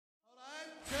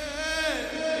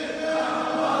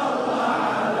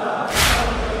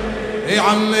اي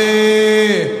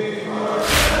عمي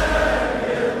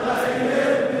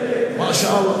ما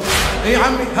شاء الله. اي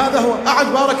عمي هذا هو.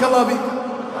 أعد بارك الله بيك.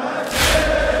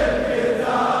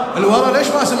 الورا ليش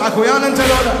ما سمعك ويانا انت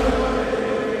لولا؟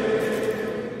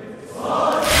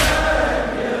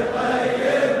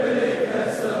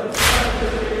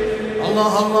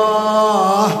 الله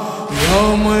الله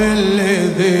يوم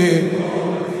الذي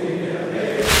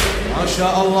ما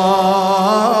شاء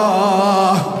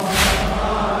الله.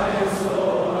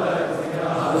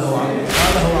 هذا هو عمي.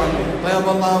 طيب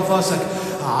الله أنفاسك.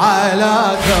 على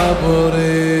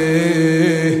قبري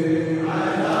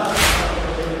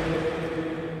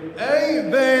أي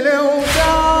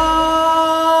بالوداع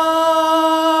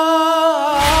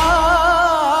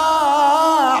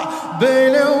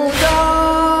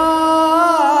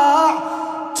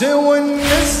تون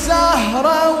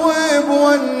الزهراء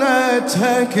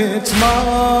وبونتها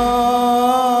كتمان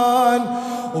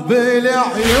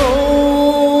وبالعيون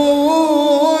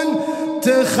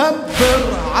تخبر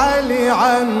علي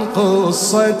عن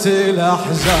قصة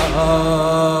الأحزان.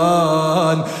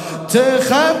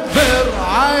 تخبر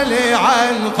علي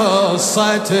عن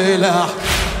قصة الأحزان.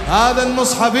 هذا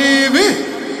النص حبيبي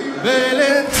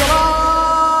بالتراب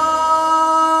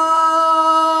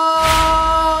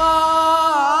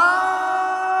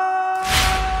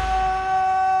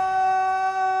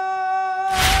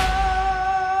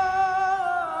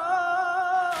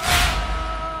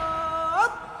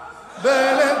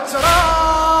بالتراب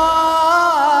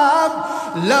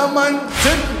لمن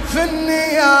تدفني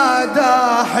يا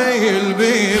داحي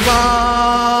البيبان.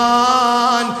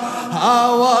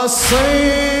 أوصيك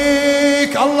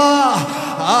الله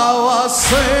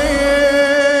أوصيك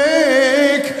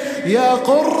يا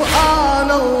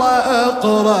قرآن الله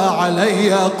اقرأ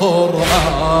علي قرآن.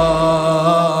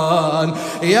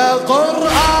 يا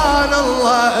قرآن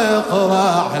الله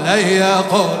اقرأ علي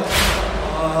قرآن.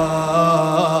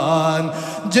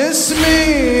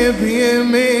 جسمي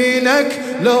بيمينك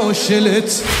لو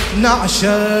شلت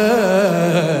نعشه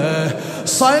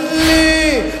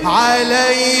صلي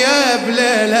علي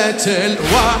بليلة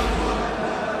الوحدة.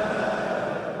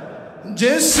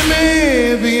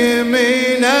 جسمي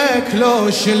بيمينك لو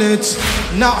شلت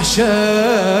نعشه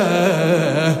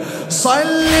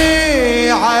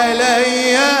صلي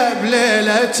علي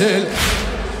بليلة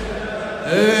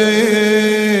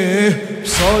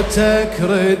بصوتك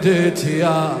ردت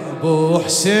يا ابو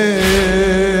حسين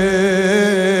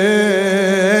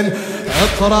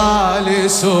اقرأ لي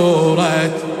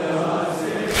سورة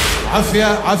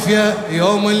عافية عافية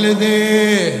يوم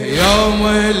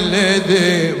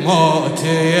الذي موت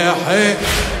يحيي.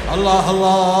 الله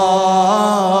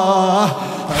الله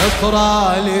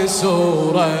اقرأ لي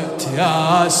سورة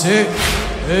ياسين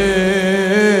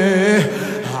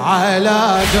على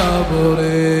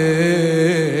قبري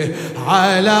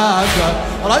على قبري.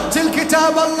 رتل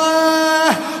كتاب الله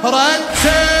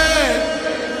رتل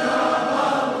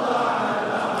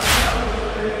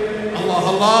الله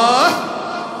الله.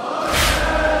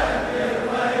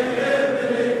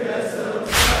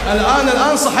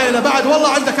 الآن صحينا بعد والله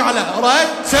عندك أعلى.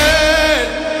 رتل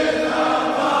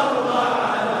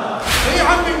يا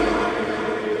عمي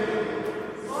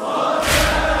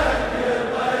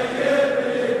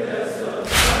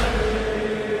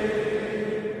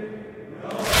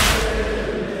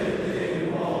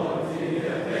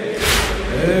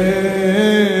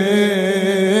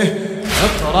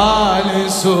اقرأ لي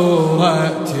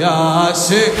سورة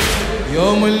ياسين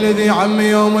يوم الذي عمي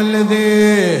يوم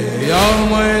الذي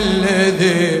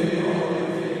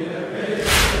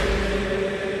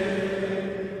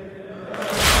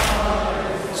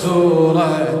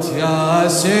سورة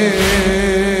ياسين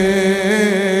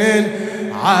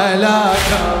على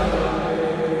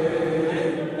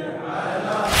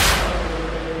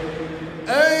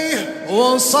أي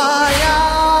وصاياي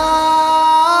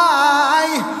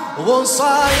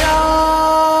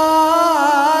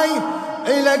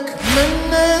إلك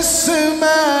من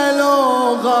السما لو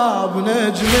غاب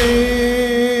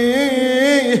نجمي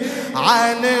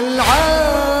عن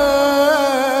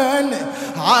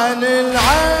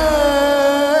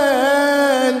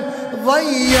العين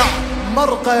ضيع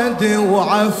مرقدي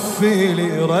وعفي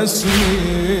لي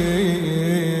رسمي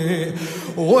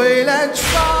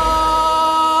والأجفان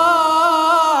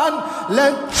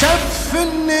لا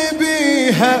تشفني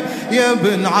بيها يا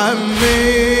ابن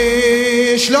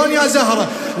عمي. شلون يا زهرة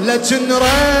لا تنريت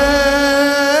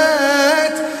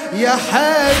يا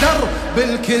حيدر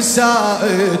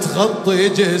بالكساء تغطي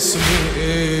جسمي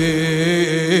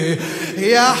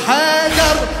يا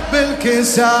حيدر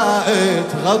بالكساء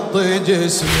تغطي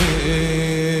جسمي.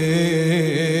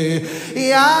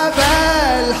 يا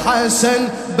ابا الحسن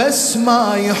بس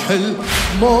ما يحل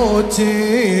موتي،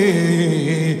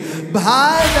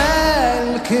 بهذا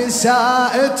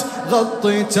الكساء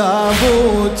تغطي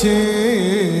تابوتي.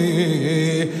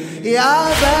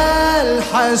 يا ابا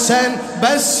الحسن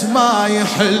بس ما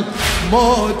يحل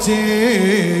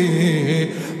موتي،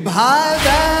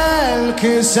 بهذا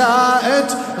الكساء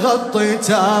تغطي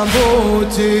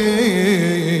تابوتي.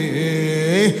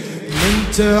 من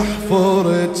تحفر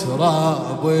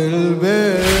تراب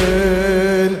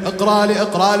البين، اقرا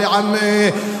لي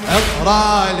عمي،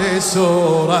 اقرا لي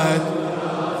سورة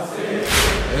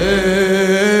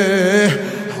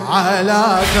على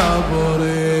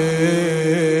قبري،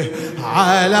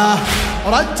 على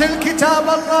رتل كتاب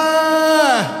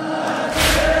الله،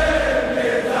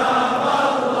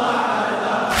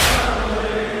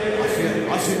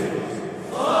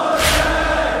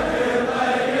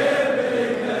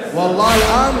 والله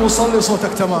الآن وصل لي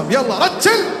صوتك تمام. يلا رتل.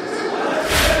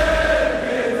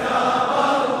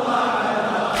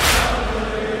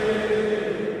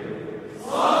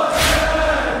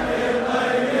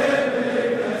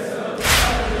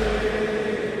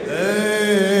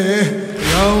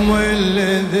 يوم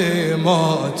الذي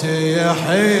موت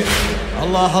يحيي،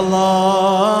 الله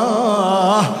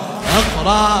الله،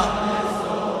 اقرأ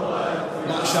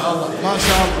ما شاء الله ما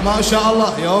شاء الله ما شاء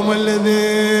الله. يوم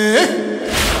الذي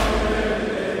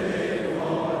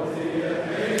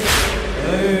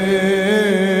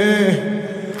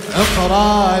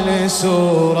اقرأ لي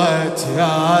سورة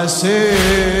ياسين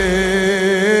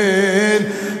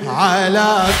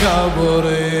على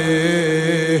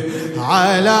قبري،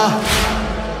 على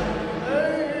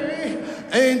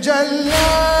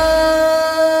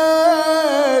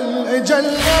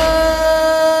جلال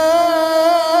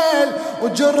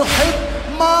وجرحك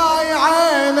ماي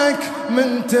عينك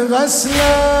من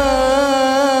تغسله،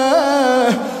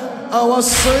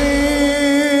 أوصيك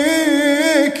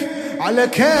على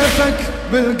كيفك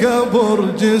بالقبر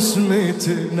جسمي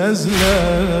تنزله،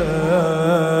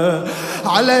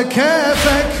 على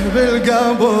كيفك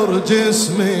بالقبر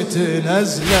جسمي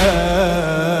تنزله،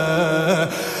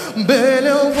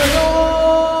 بالضلوع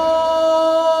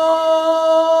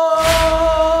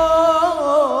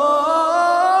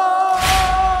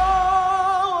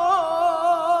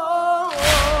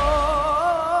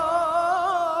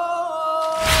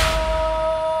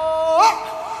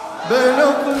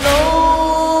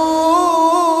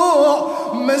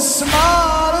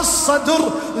مسمار الصدر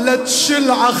لا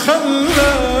تشلع خله،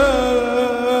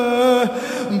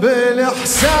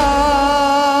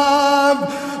 بالحساب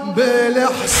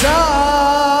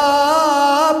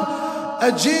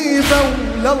أجيبه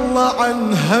ولله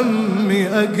عن همي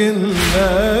أقله،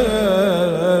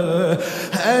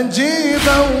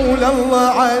 أجيبه ولله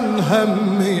عن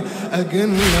همي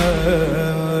أقله،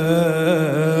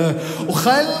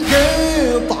 وخل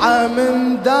قطعة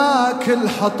من ذاك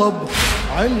الحطب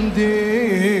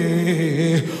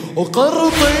عندي،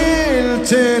 وقرطي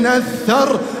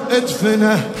تنثر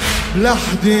ادفنه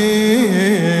لحدي،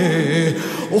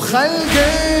 وخل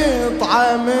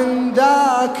قطعة من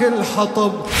ذاك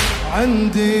الحطب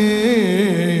عندي،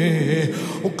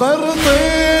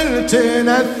 وقرطي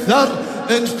تنثر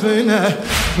ادفنه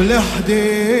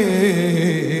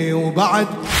بلحدي. وبعد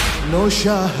لو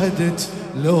شاهدت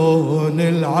لون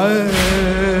العين،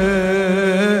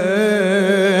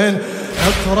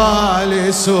 اقرأ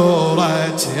لي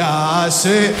سورة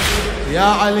ياسين يا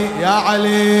علي يا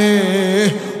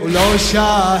علي، ولو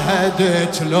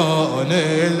شاهدت لون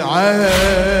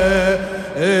العين،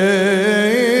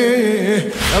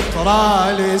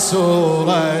 اقرأ لي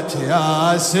سورة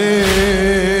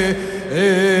ياسين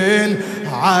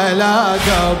على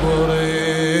قبري،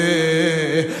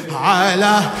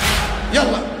 على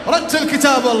يلا رتل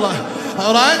كتاب الله،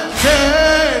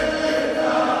 رتل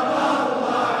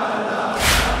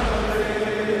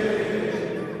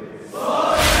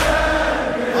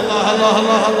الله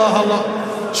الله الله الله.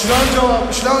 شلون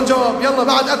جواب شلون جواب؟ يلا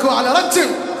بعد اكو على رتل.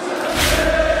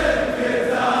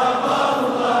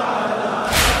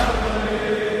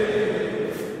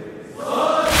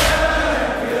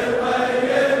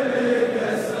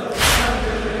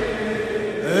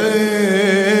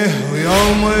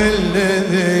 ويوم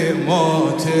الذي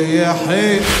موت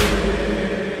يحيي،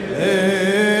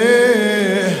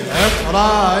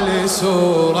 اقرأ لي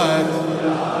سورة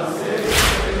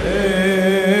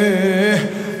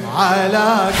على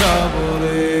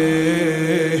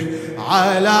قبري،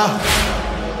 على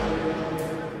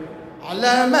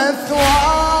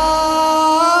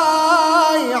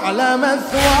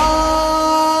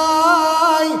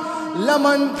مثواي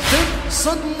لمن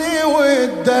تقصدني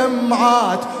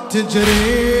والدمعات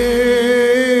تجري،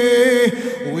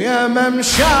 ويا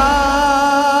ممشاك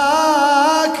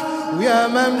ويا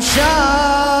ممشاك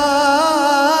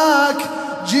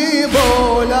جيب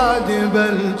أولادي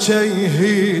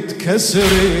بالشهيد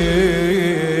كسري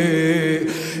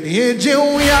يجي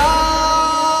وياك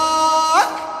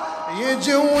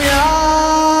يجي وياك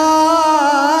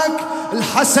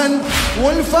الحسن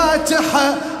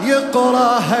والفاتحة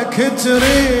يقراها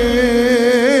كتري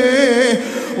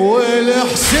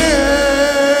والحسين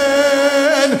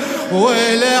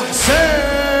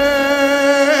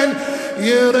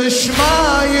يرش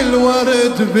ماي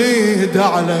الورد بيد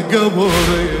على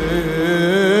قبري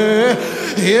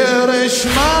يرش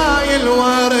ماي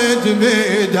الورد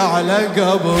بيد على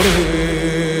قبري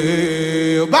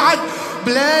وبعد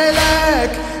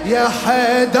بليلك يا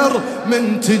حيدر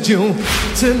من تجي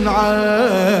وتنعى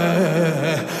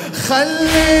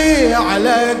خلي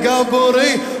على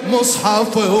قبري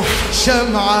مصحف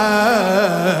وشمعة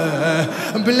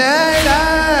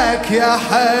بليلك يا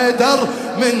حيدر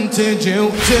من تجي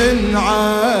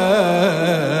وتنعى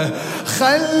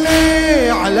خلي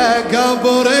على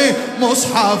قبري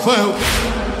مصحف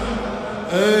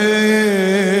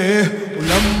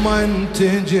ولما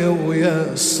تجي ويا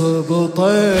السبطين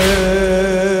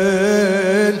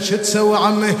شو تسوي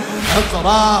عمي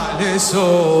اقرا لي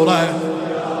سوره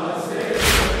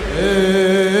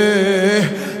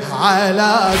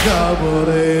على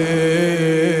قبري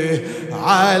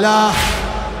على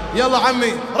يلا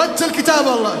عمي رتل كتاب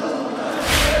الله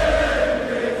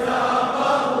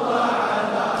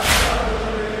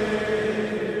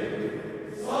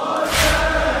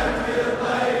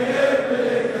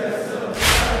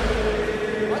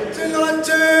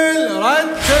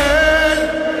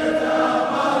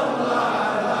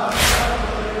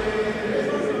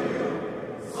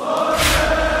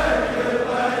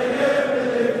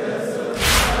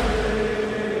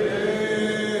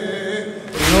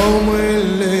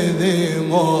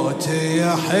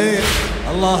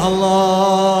الله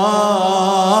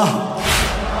الله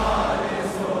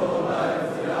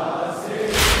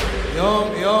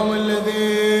يوم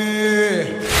الذي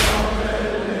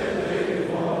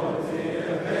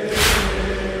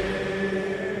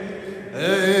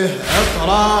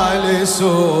اقرأ لي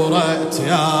سورة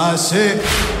ياسين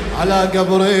على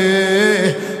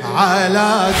قبري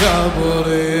على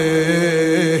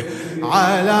قبري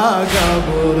على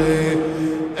قبري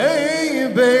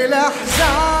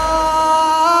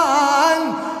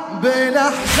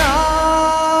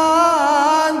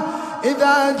بالأحزان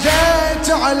إذا جيت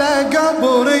على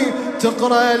قبري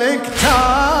تقرأ الكتاب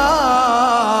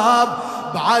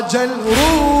بعجل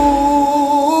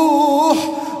روح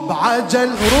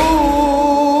بعجل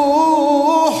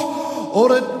روح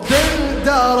ورد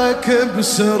دارك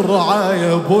بسرعة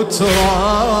يا ابو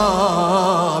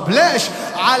تراب ليش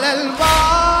على الباب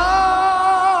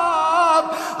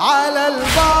على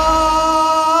الباب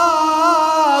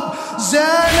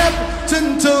زينب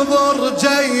تنتظر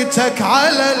جيتك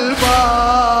على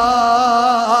الباب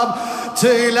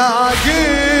تلاقيك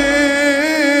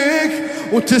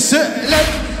وتسألك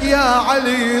يا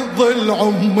علي ظل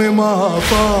عمي ما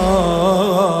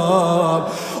طاب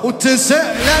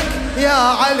وتسألك يا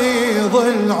علي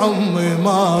ظل عمي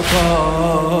ما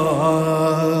طاب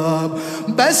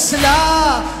بس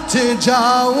لا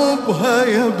تجاوبها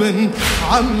يا ابن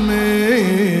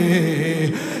عمي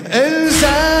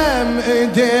الزم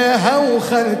ايديها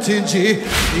وخل تجي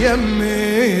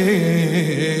يمي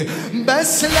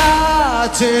بس لا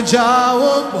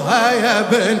تجاوبها يا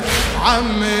ابن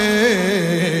عمي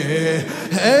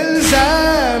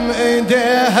الزم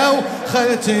ايديها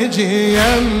وخل تجي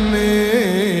يمي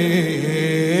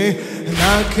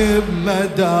هناك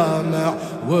بمدامع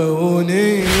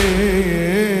وونين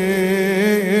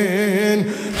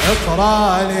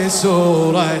اقرأ لي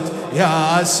سورة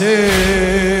ياسين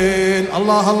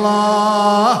الله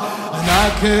الله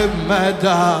هناك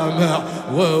بمدامع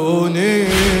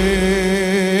وونين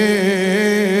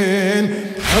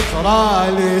اقرأ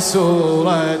لي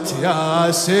سورة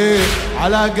ياسين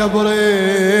على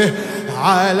قبري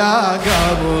على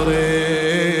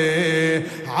قبري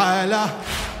على